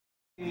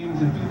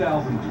games in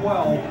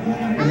 2012,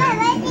 and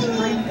then he was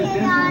traded to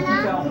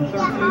Denver in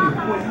 2013 and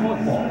quit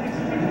football.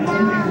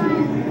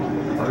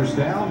 First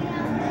down,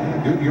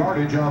 good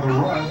yardage on the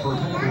run for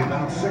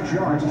about 6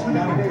 yards. It's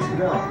down to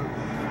Scudero.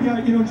 Yeah,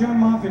 you know, John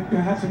Moffitt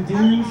had some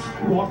demons,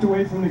 walked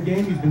away from the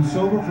game. He's been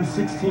sober for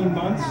 16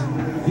 months.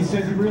 He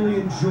says he really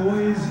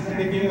enjoys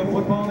the game of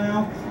football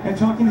now. And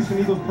talking to some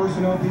Eagles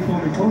personnel people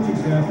and the coaching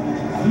staff,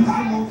 he's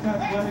the most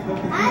athletic of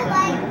the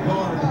defensive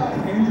guard.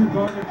 Andrew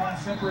Gardner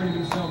separated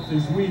himself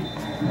this week.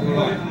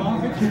 But if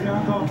Moffitt can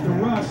knock off the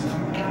rust,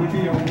 would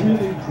be a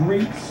really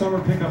great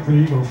summer pickup for the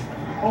Eagles.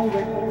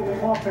 Holding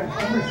offense,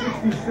 number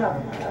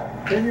 67.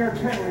 10-yard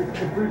penalty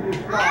for the previous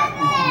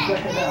spot.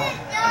 Second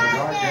down. The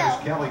guard Dennis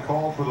Kelly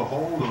called for the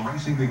hold,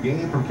 erasing the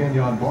game from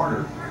Kenyon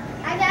Barter.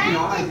 You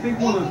know, I think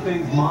one of the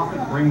things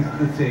Moffitt brings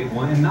to the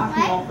table, and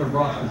knocking off the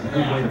rust is a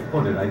good way to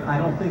put it. I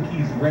don't think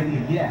he's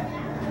ready yet.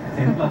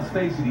 And let's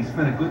face it, he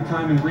spent a good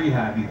time in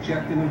rehab. He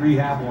checked into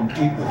rehab on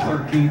April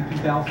 13,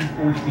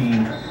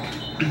 2014.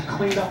 He's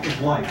cleaned up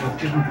his life.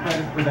 Let's give him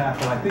credit for that.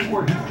 But I think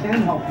where he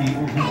can help the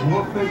Eagles, he's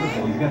more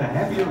physical. He's got a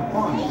heavier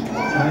punch. And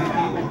I think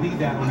the Eagles need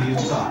that on the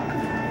inside.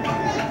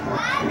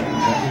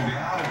 Second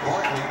down, and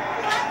Barkley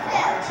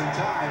buys some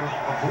time,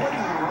 avoiding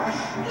the